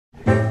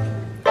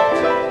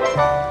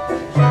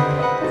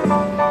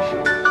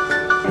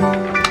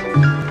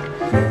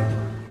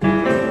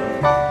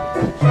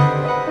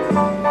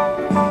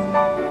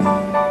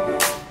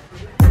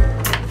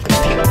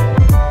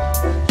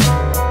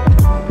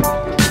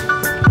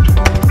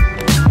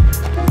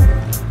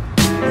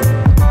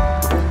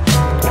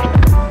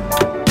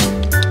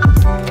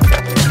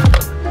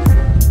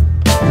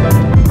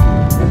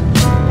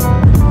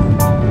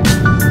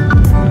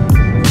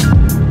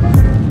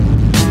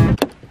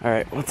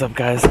What's up,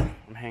 guys?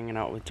 I'm hanging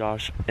out with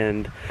Josh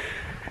and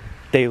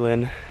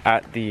Dalen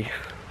at the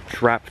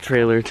trap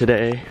trailer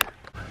today.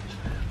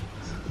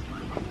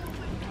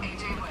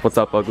 What's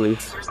up,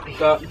 uglies?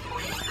 What's up?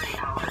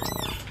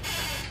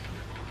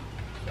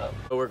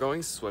 So we're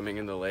going swimming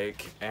in the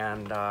lake,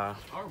 and Are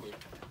we?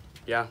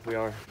 yeah, we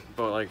are.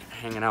 But like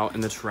hanging out in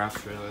the trap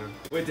trailer.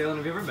 Wait, Dalen,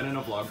 have you ever been in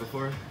a vlog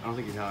before? I don't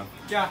think you have.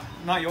 Yeah,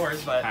 not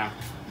yours, but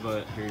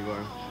But here you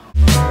are.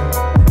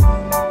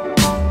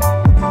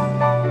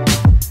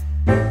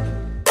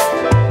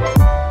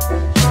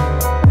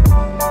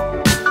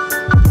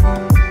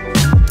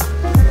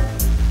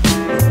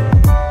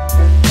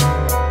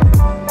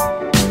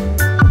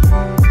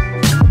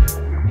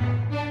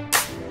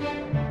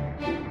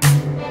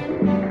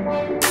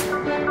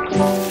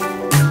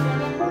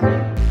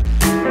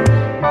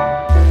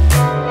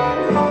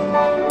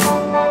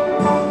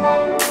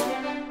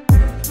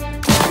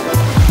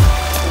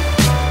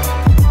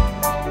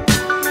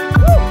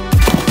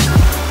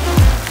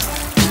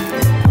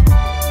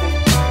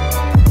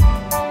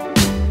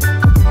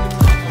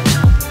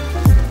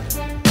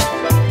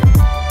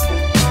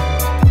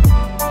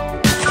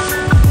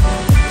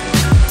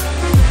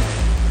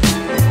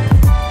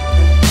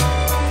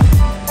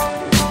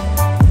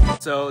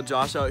 So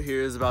Josh out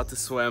here is about to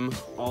swim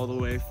all the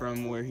way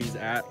from where he's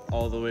at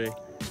all the way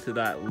to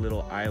that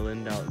little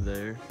island out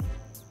there.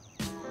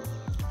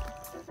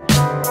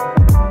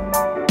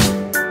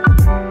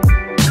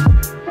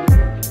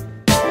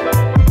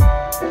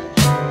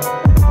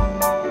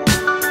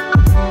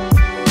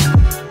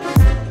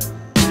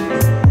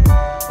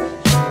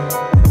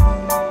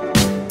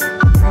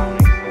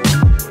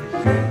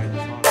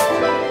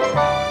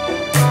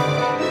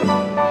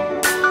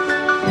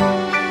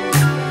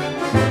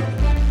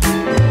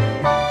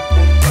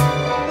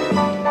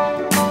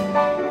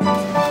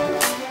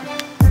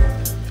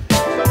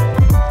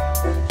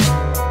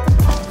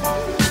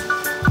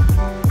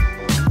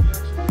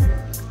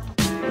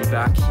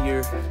 Back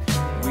here,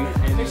 we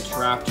in the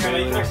trap trailer.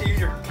 you can actually use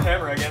your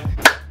camera again.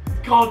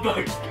 It's called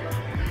the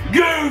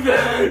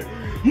GIVENNATION!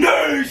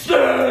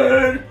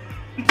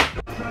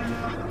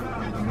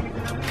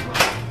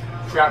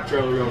 Trap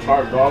trailer goes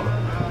hard, dog.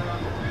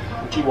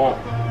 What you want?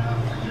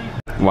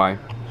 Why?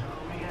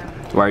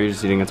 Why are you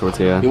just eating a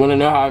tortilla? You want to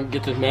know how I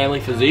get this manly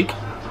physique?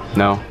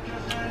 No.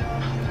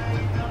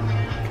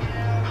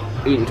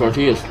 Eating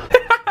tortillas.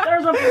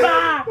 There's a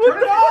fire! Turn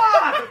it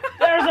off!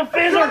 There's a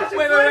fizzer!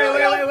 Wait.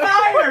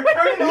 Fire!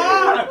 Turn it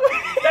off!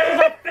 There's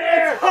a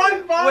fire! It's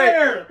on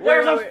fire!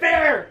 There's a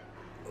fire!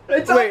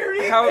 It's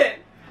underneath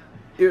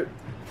it!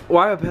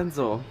 Why a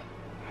pencil?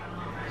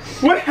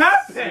 What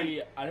happened?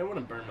 See, I didn't want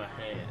to burn my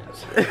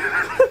hands.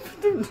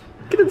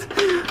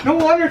 No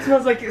wonder it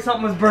smells like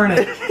something was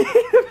burning.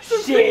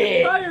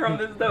 Shit! Fire on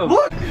this stove.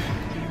 Look!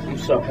 I'm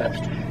so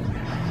pissed.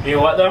 You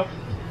know what though?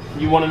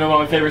 You want to know what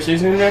my favorite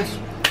seasoning is?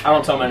 I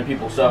don't tell many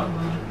people, so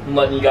I'm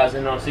letting you guys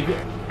in on a secret.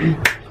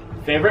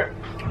 Favorite?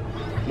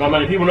 Not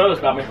many people know this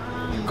about me.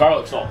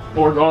 Garlic salt.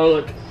 Or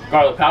garlic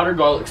powder,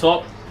 garlic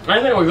salt.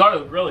 Anything with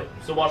garlic, really.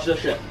 So watch this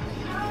shit.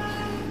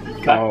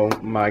 Okay. Oh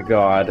my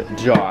god,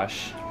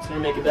 Josh. It's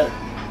gonna make it better.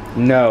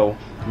 No,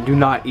 do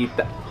not eat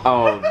that.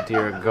 Oh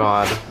dear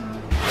god.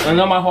 And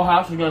then my whole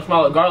house is gonna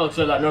smell like garlic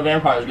so that no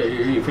vampires get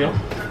you feel?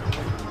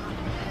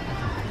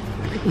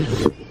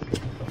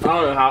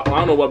 I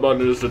don't know what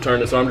button it is to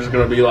turn it, so I'm just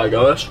gonna be like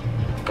this.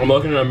 I'm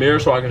looking in a mirror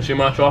so I can see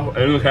myself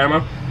in the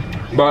camera.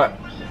 But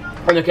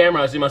in the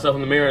camera I see myself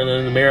in the mirror, and then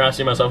in the mirror I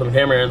see myself in the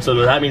camera, and so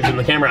that means in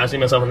the camera I see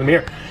myself in the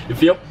mirror. You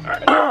feel?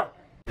 Alright.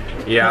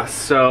 Yeah,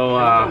 so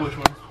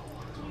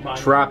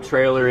trap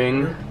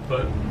trailering.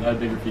 But I have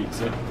bigger feet,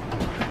 so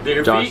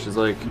bigger Josh feet, is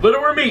like,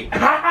 littler meat.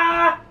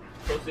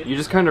 you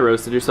just kind of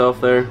roasted yourself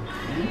there.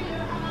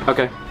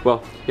 Okay,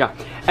 well, yeah.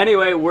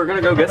 Anyway, we're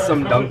gonna go get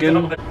some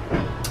Dunkin'.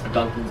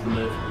 Dunkin's the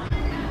move.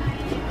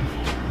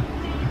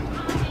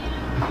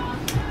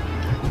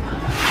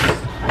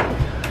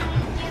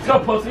 Let's go,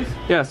 pussies.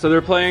 Yeah, so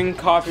they're playing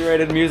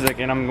copyrighted music,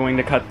 and I'm going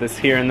to cut this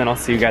here, and then I'll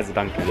see you guys at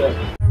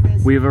Dunkin'.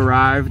 We've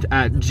arrived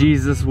at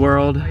Jesus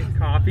World.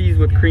 Coffees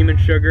with cream and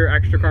sugar,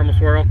 extra caramel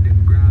swirl.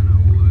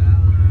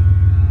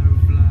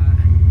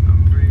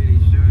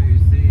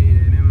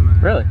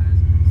 Really?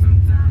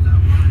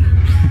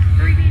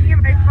 3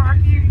 medium iced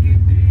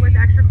coffees with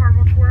extra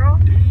caramel swirl.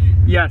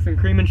 Yes, and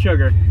cream and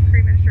sugar.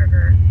 Cream and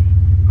sugar.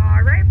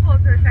 Alright, pull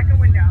to the second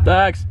window.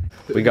 Thanks.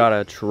 We got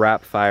a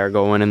trap fire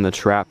going in the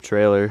trap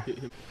trailer.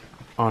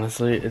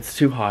 Honestly, it's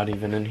too hot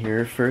even in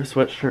here for a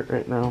sweatshirt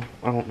right now.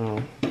 I don't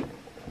know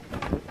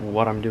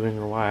what I'm doing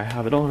or why I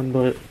have it on,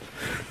 but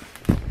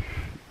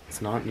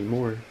it's not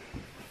anymore.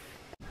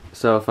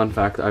 So, fun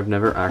fact, I've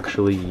never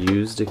actually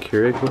used a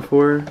Keurig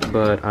before,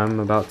 but I'm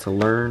about to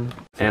learn,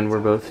 and we're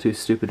both too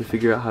stupid to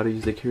figure out how to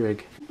use a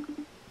Keurig.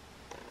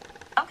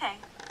 Okay,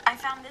 I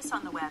found this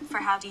on the web for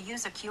how to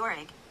use a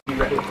Keurig.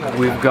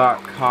 We've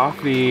got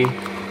coffee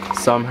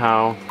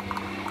somehow.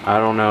 I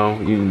don't know.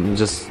 You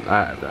just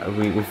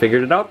we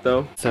figured it out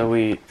though. So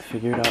we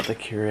figured out the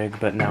Keurig,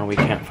 but now we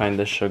can't find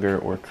the sugar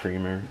or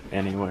creamer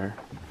anywhere.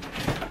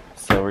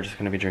 So So we're just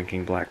gonna be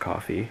drinking black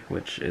coffee,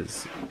 which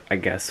is, I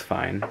guess,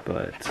 fine,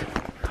 but...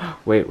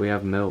 Wait, we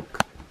have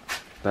milk.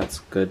 That's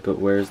good, but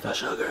where's the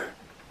sugar?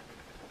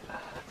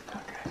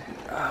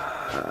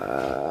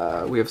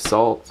 We have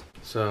salt.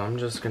 So I'm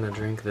just gonna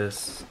drink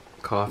this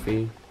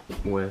coffee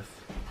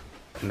with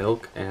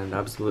milk and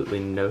absolutely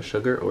no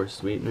sugar or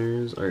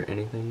sweeteners or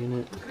anything in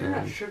it. We could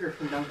have sugar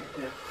from Dunkin'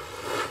 too.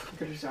 We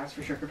could just ask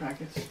for sugar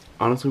packets.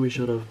 Honestly, we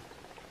should have.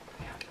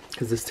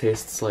 Because this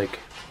tastes like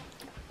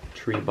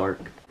tree bark.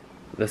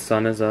 The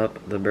sun is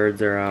up, the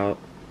birds are out,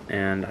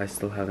 and I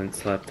still haven't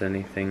slept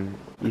anything.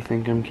 You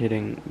think I'm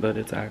kidding, but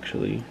it's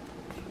actually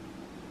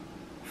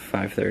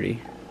 5:30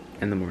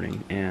 in the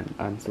morning, and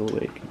I'm still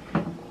awake.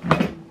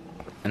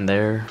 And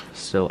they're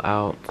still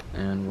out,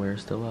 and we're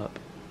still up.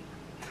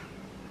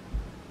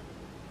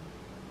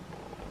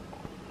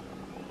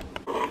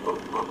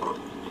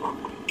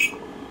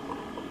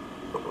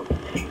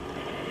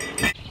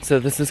 So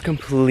this is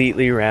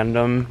completely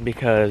random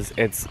because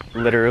it's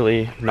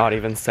literally not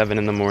even 7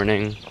 in the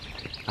morning.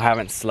 I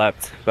haven't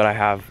slept, but I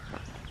have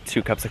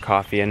 2 cups of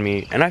coffee in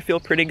me, and I feel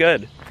pretty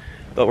good.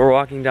 But we're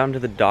walking down to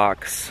the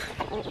docks.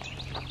 There's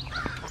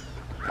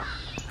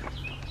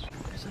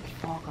like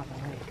fog on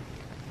the lake.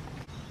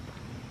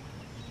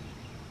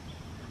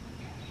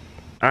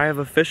 I have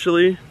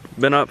officially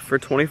been up for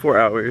 24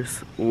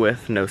 hours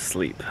with no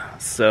sleep.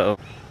 So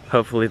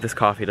hopefully this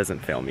coffee doesn't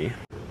fail me.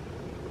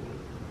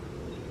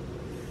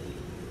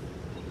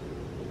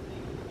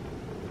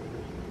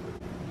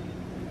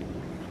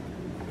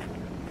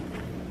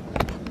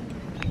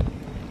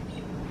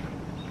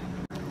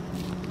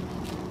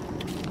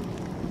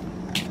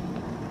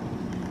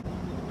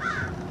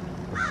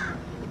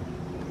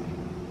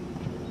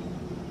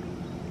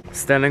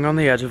 Standing on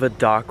the edge of a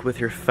dock with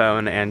your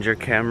phone and your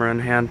camera in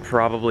hand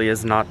probably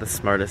is not the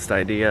smartest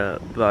idea,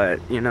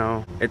 but you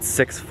know, it's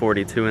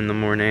 6:42 in the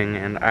morning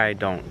and I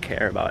don't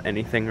care about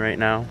anything right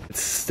now. It's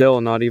still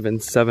not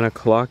even 7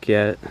 o'clock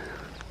yet.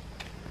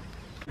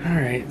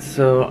 Alright,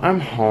 so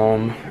I'm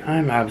home.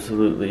 I'm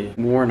absolutely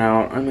worn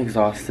out. I'm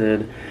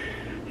exhausted.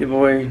 Your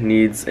boy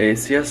needs a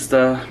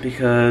siesta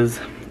because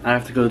I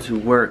have to go to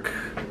work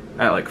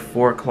at like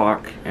 4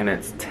 o'clock and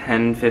it's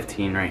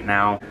 10:15 right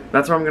now.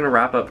 That's where I'm gonna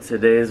wrap up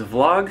today's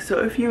vlog. So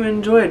if you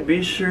enjoyed,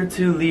 be sure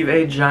to leave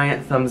a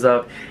giant thumbs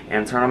up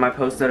and turn on my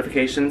post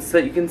notifications so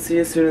that you can see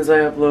as soon as I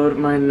upload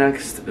my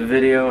next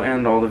video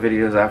and all the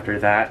videos after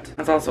that.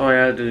 That's also all I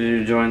had to do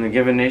to join the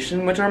Given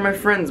Nation, which are my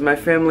friends, my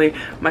family,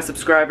 my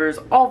subscribers,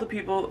 all the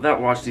people that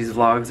watch these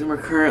vlogs. And we're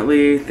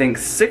currently, I think,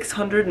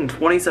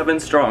 627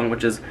 strong,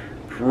 which is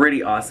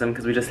pretty awesome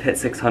because we just hit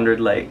 600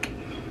 like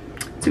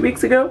 2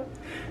 weeks ago.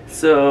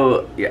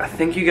 So yeah,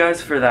 thank you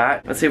guys for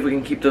that. Let's see if we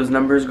can keep those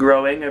numbers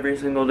growing every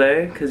single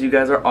day because you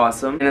guys are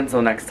awesome. And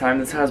until next time,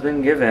 this has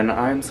been Given.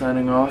 I'm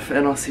signing off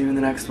and I'll see you in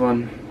the next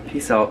one.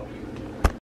 Peace out.